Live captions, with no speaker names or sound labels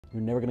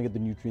You're never going to get the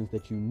nutrients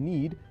that you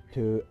need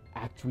to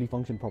actually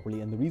function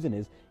properly. And the reason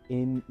is,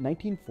 in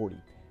 1940,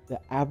 the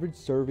average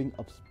serving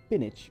of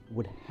spinach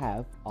would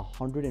have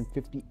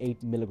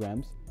 158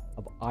 milligrams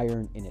of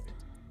iron in it.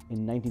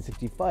 In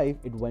 1965,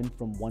 it went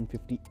from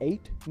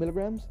 158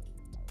 milligrams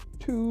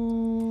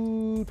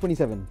to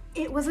 27.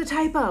 It was a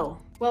typo.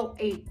 Well,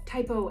 a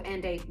typo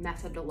and a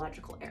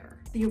methodological error.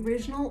 The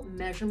original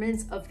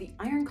measurements of the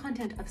iron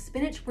content of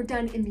spinach were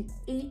done in the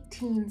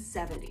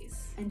 1870s.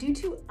 And due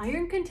to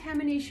iron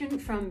contamination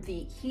from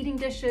the heating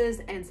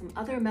dishes and some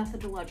other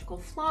methodological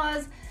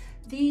flaws,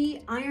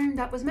 the iron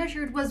that was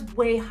measured was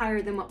way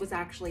higher than what was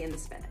actually in the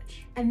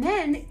spinach. And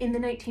then in the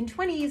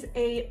 1920s,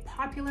 a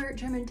popular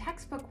German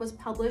textbook was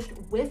published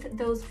with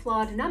those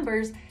flawed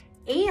numbers,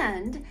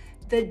 and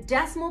the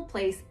decimal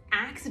place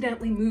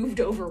accidentally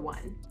moved over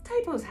one.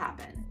 Typos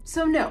happen.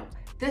 So no,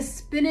 the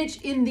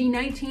spinach in the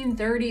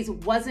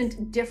 1930s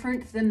wasn't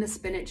different than the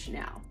spinach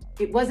now.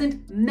 It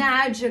wasn't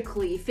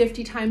magically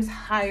 50 times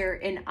higher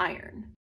in iron.